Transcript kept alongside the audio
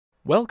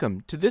Welcome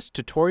to this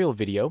tutorial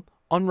video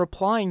on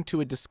replying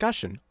to a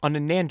discussion on a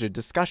znanja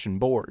discussion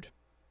board.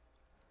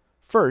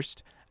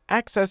 First,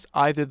 access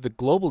either the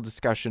global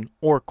discussion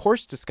or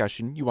course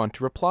discussion you want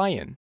to reply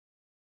in.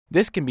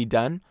 This can be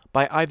done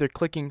by either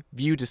clicking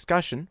View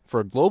Discussion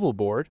for a global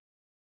board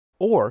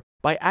or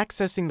by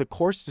accessing the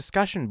course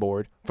discussion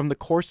board from the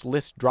course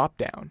list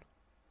dropdown.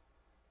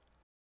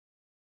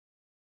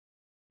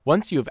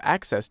 Once you have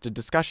accessed a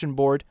discussion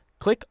board,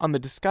 click on the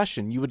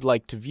discussion you would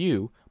like to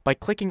view by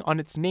clicking on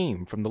its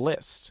name from the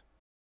list.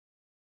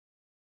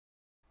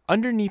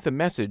 Underneath a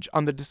message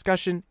on the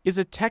discussion is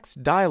a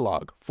text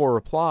dialog for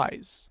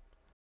replies.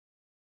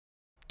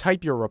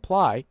 Type your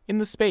reply in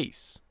the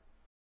space.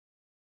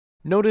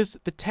 Notice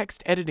the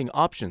text editing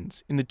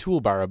options in the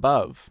toolbar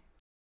above.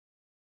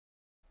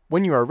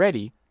 When you are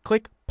ready,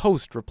 click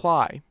Post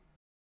Reply.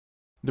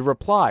 The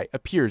reply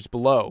appears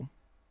below.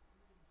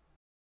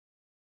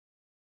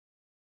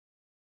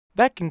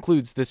 That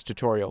concludes this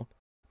tutorial.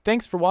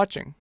 Thanks for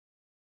watching.